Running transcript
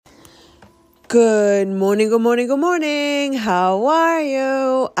Good morning, good morning, good morning. How are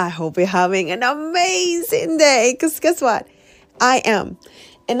you? I hope you're having an amazing day because guess what? I am.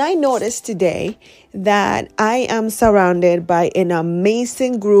 And I noticed today that I am surrounded by an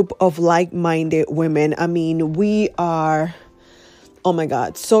amazing group of like-minded women. I mean, we are, oh my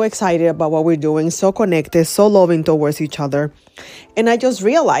God, so excited about what we're doing, so connected, so loving towards each other. And I just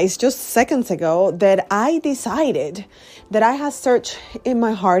realized just seconds ago that I decided that I had searched in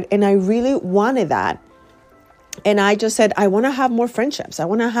my heart and I really wanted that. And I just said, I want to have more friendships. I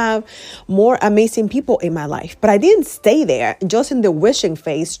want to have more amazing people in my life. But I didn't stay there just in the wishing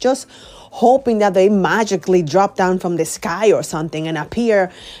phase, just hoping that they magically drop down from the sky or something and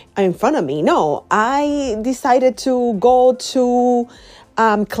appear in front of me. No, I decided to go to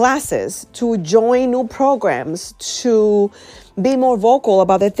classes, to join new programs, to be more vocal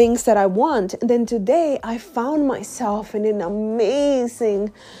about the things that I want. And then today I found myself in an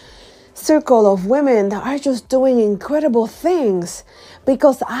amazing circle of women that are just doing incredible things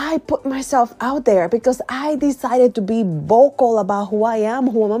because I put myself out there, because I decided to be vocal about who I am,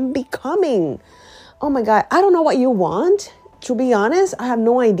 who I'm becoming. Oh my God, I don't know what you want. To be honest, I have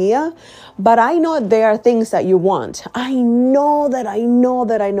no idea, but I know there are things that you want. I know that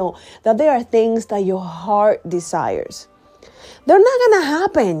there are things that your heart desires. They're not going to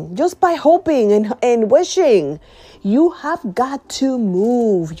happen just by hoping and wishing. You have got to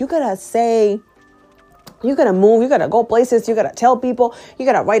move. You got to say, you got to move. You got to go places. You got to tell people. You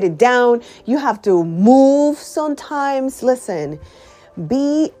got to write it down. You have to move sometimes. Listen,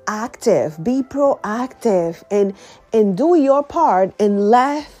 be active, be proactive, and do your part and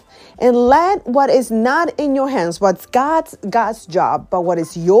let what is not in your hands, what's God's job, but what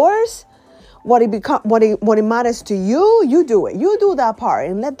is yours, what it matters to you, you do it. You do that part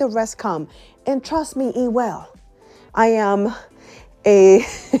and let the rest come. And trust me, it will. I am an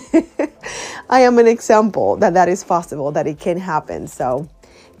example that is possible, that it can happen. So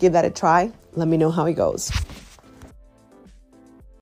give that a try. Let me know how it goes.